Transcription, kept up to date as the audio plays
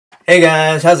Hey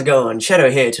guys, how's it going? Shadow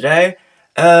here today.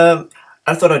 I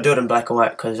thought I'd do it in black and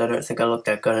white because I don't think I look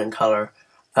that good in color.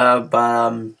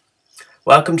 Welcome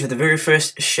to the very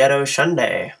first Shadow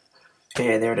Shunday.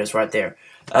 Yeah, there it is right there.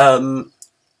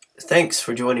 Thanks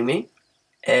for joining me.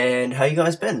 And how you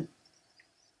guys been?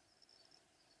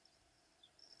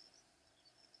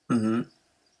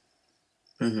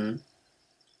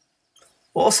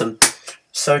 Awesome.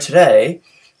 So today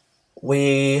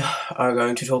we are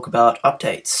going to talk about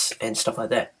updates and stuff like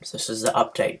that. So this is the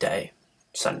update day,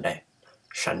 Shunday.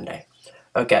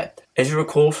 Okay, as you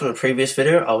recall from the previous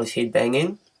video, I was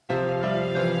headbanging.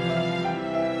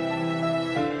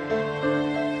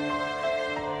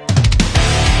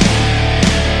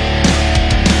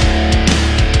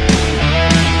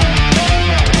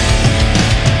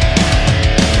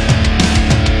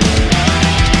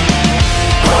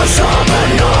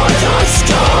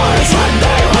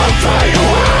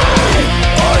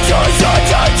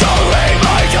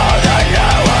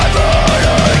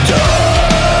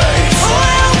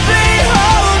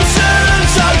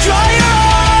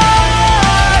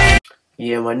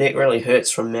 Yeah, my neck really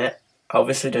hurts from that. I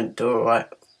obviously didn't do it right.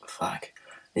 Fuck.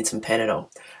 Need some Panadol.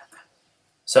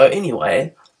 So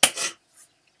anyway,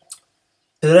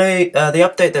 today, the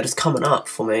update that is coming up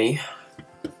for me,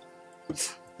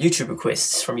 YouTube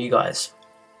requests from you guys.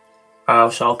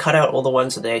 So I'll cut out all the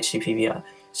ones with the HDPVR.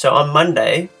 So on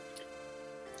Monday,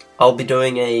 I'll be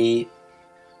doing a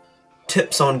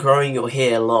tips on growing your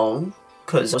hair long,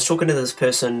 because I was talking to this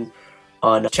person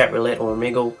on chat roulette or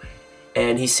Omegle,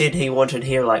 and he said he wanted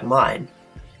hair like mine,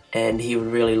 and he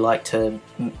would really like to.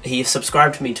 He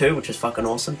subscribed to me too, which is fucking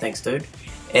awesome. Thanks, dude.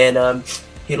 And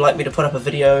he'd like me to put up a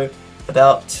video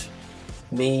about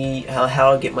me,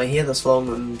 how I get my hair this long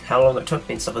and how long it took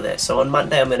me and stuff like that. So on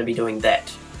Monday I'm going to be doing that.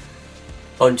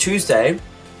 On Tuesday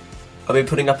I'll be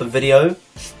putting up a video.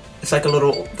 It's like a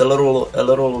little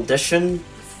audition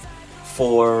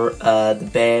for the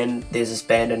band. There's this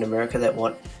band in America that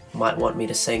might want me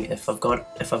to sing if I've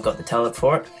got the talent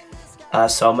for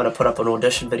it. So I'm gonna put up an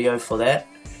audition video for that.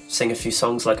 Sing a few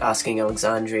songs like Asking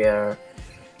Alexandria,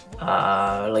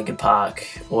 Linkin Park,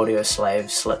 Audio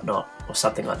Slave, Slipknot, or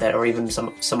something like that, or even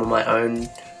some of my own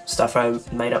stuff I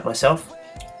made up myself.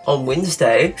 On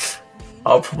Wednesday,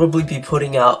 I'll probably be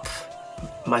putting up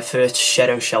my first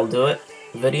Shadow Shall Do It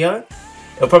video.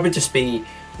 It'll probably just be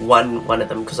one of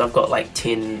them because I've got like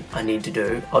 10 I need to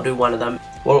do. I'll do one of them.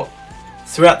 Well,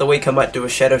 throughout the week I might do a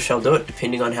Shadow Shall Do It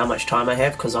depending on how much time I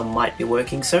have, because I might be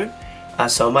working soon.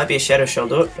 So it might be a Shadow Shall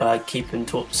Do It. Keep in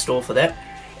store for that.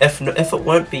 If it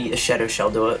won't be a Shadow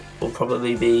Shall Do It, will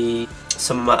probably be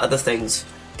some of my other things.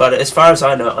 But as far as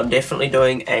I know, I'm definitely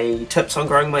doing a tips on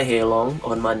growing my hair long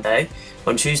on Monday.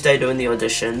 On Tuesday doing the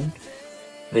audition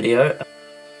video,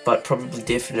 but probably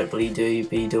definitely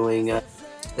be doing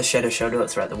the Shadow Shall Do It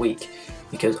throughout the week,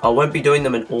 because I won't be doing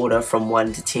them in order from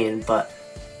 1 to 10, but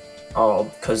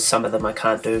because some of them I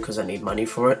can't do because I need money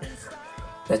for it.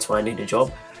 That's why I need a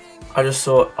job. I just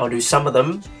thought I'll do some of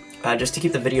them just to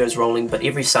keep the videos rolling, but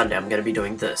every Sunday I'm going to be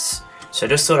doing this. So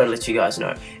just thought I'd let you guys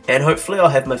know. And hopefully I'll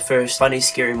have my first funny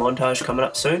scary montage coming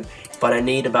up soon, but I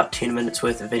need about 10 minutes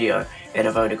worth of video, and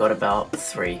I've only got about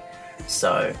 3.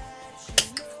 So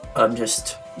I'm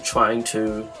just trying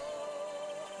to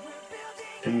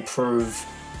improve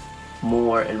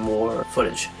more and more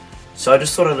footage. So I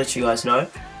just thought I'd let you guys know.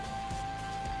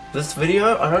 This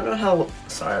video, I don't know how...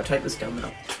 Sorry, I'll take this gum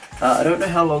out. I don't know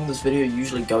how long this video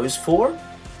usually goes for.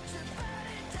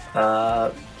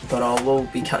 But I will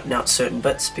be cutting out certain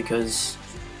bits because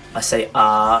I say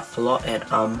a lot and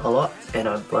a lot, and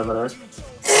I blow my nose.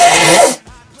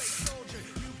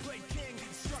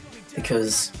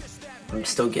 Because I'm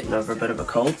still getting over a bit of a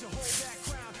cold.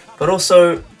 But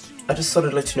also, I just thought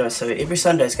I'd let you know, so every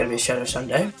Sunday is going to be a Shadow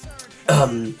Shunday.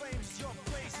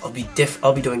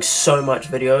 I'll be doing so much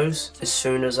videos as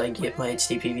soon as I get my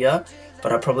HDPVR,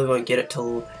 but I probably won't get it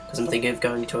because I'm thinking of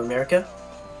going to America.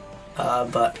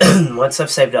 But once I've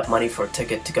saved up money for a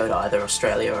ticket to go to either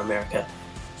Australia or America,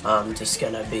 I'm just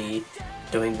going to be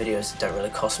doing videos that don't really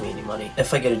cost me any money.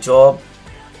 If I get a job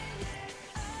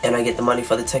and I get the money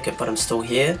for the ticket but I'm still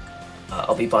here,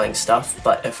 I'll be buying stuff,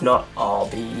 but if not, I'll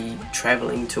be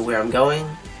traveling to where I'm going,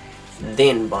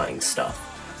 then buying stuff.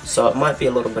 So it might be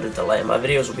a little bit of delay. My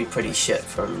videos will be pretty shit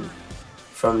from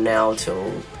now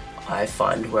till I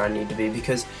find where I need to be,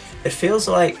 because it feels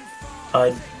like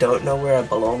I don't know where I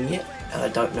belong yet, and I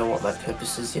don't know what my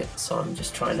purpose is yet, so I'm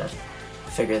just trying to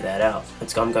figure that out.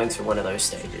 I'm going through one of those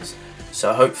stages.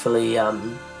 So hopefully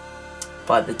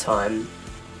by the time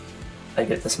I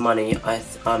get this money,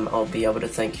 I'll be able to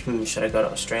think, should I go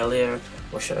to Australia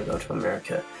or should I go to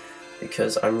America?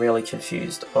 because I'm really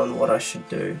confused on what I should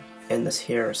do, and this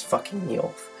hair is fucking me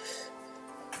off.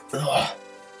 Ugh.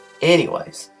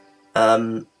 Anyways,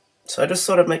 so I just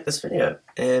thought I'd make this video,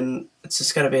 and it's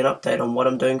just going to be an update on what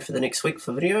I'm doing for the next week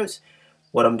for videos,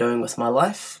 what I'm doing with my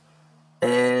life,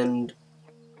 and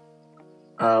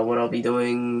what I'll be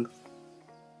doing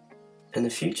in the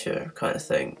future, kind of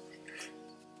thing.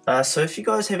 So if you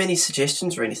guys have any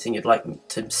suggestions or anything you'd like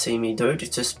to see me do,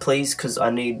 just please, because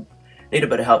I need a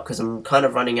bit of help, because I'm kind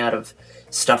of running out of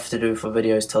stuff to do for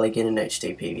videos till I get an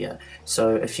HD PVR.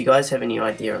 So if you guys have any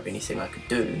idea of anything I could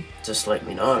do, just let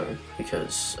me know,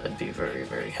 because it'd be very,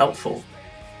 very helpful.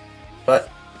 But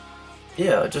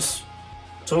yeah, it's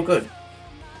all good.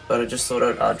 But I just thought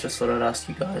I'd ask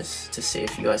you guys to see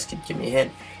if you guys could give me a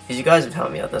hand, because you guys have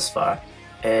helped me out this far,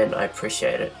 and I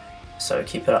appreciate it. So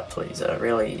keep it up, please. I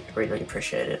really, really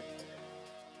appreciate it.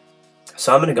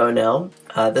 So I'm going to go now.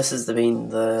 This has been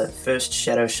the first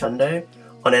Shadow Shunday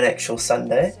on an actual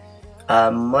Sunday.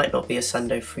 Might not be a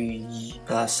Sunday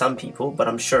for some people, but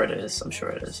I'm sure it is.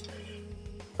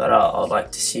 But I'd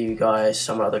like to see you guys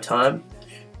some other time,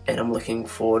 and I'm looking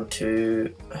forward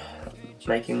to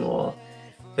making more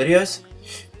videos.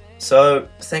 So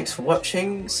thanks for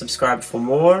watching. Subscribe for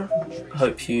more.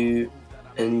 Hope you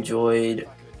enjoyed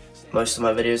most of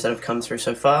my videos that have come through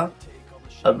so far.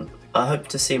 I hope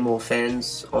to see more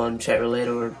fans on Chat Roulette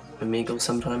or Omegle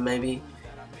sometime maybe.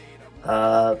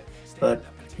 But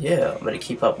yeah, I'm going to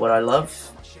keep up what I love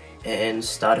and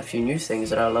start a few new things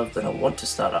that I love that I want to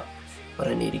start up. But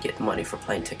I need to get the money for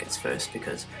plane tickets first,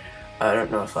 because I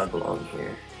don't know if I belong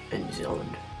here in New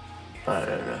Zealand. But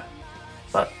I don't know.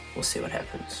 But we'll see what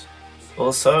happens.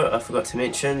 Also, I forgot to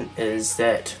mention is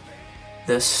that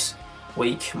this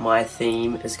week my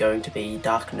theme is going to be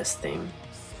darkness theme.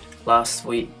 Last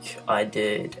week I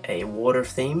did a water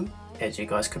theme, as you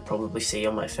guys could probably see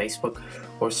on my Facebook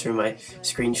or through my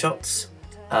screenshots.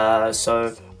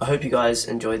 So I hope you guys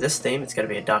enjoy this theme. It's going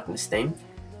to be a darkness theme.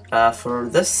 For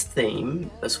this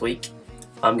theme this week,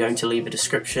 I'm going to leave a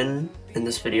description in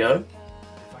this video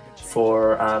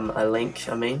for a link,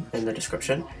 in the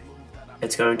description.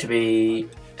 It's going to be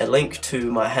a link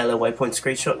to my Halo Waypoint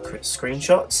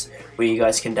screenshots, where you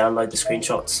guys can download the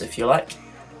screenshots if you like.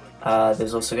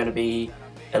 There's also going to be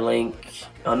a link,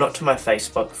 not to my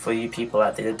Facebook, for you people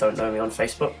out there that don't know me on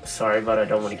Facebook. Sorry, but I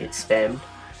don't want to get spammed.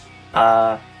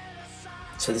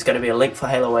 So there's going to be a link for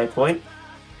Halo Waypoint,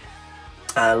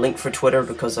 a link for Twitter,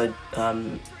 because I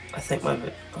think my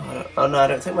I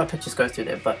don't think my pictures go through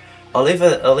there, but I'll leave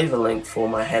a link for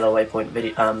my Halo Waypoint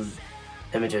video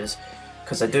images,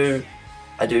 because I do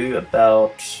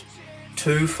about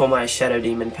 2 for my Shadow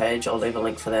Demon page. I'll leave a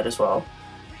link for that as well.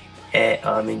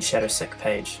 Shadow Sick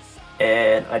page,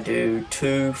 and I do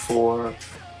 2 for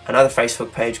another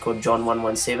Facebook page called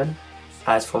John117.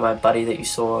 It's for my buddy that you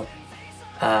saw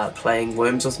playing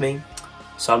Worms with me.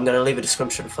 So I'm going to leave a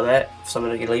description for that. So I'm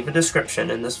going to leave a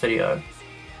description in this video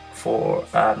for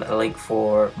a link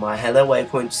for my Halo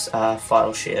Waypoints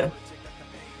file share,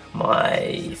 my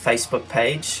Facebook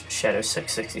page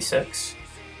Shadow666,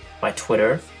 my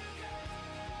Twitter,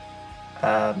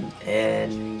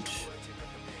 and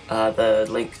the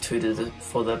link to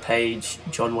for the page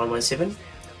John117,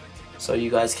 so you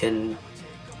guys can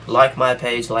like my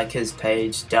page, like his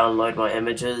page, download my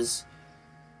images.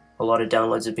 A lot of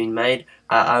downloads have been made.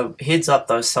 Heads up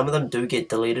though, some of them do get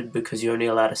deleted because you're only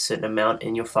allowed a certain amount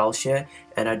in your file share,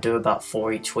 and I do about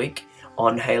 4 each week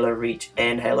on Halo Reach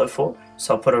and Halo 4.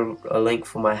 So I'll put a link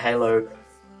for my Halo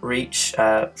Reach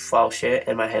file share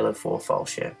and my Halo 4 file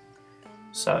share.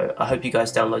 So I hope you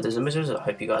guys download those images. I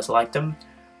hope you guys liked them.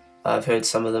 I've heard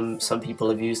some people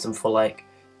have used them for like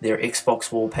their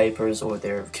Xbox wallpapers or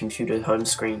their computer home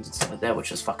screens and stuff like that,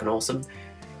 which is fucking awesome.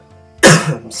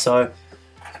 So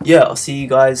yeah, I'll see you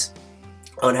guys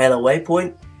on Halo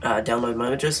Waypoint. Download my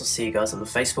images. I'll see you guys on the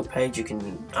Facebook page. You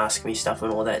can ask me stuff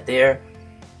and all that there,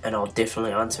 and I'll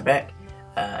definitely answer back.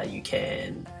 You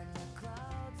can,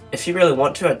 if you really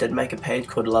want to, I did make a page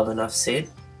called Love Enough Said.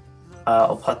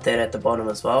 I'll put that at the bottom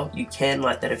as well. You can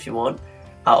like that if you want.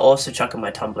 I'll also chuck in my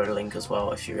Tumblr link as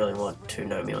well if you really want to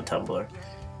know me on Tumblr.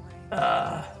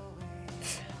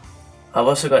 I've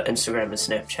also got Instagram and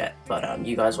Snapchat, but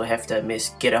you guys will have to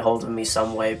get a hold of me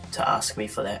some way to ask me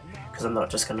for that, because I'm not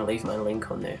just going to leave my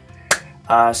link on there.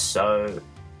 So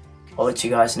I'll let you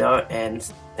guys know, and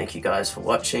thank you guys for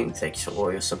watching. Thanks for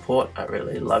all your support. I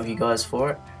really love you guys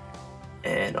for it,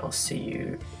 and I'll see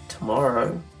you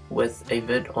tomorrow with a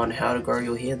vid on how to grow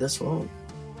your hair this long.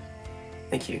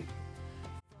 Thank you.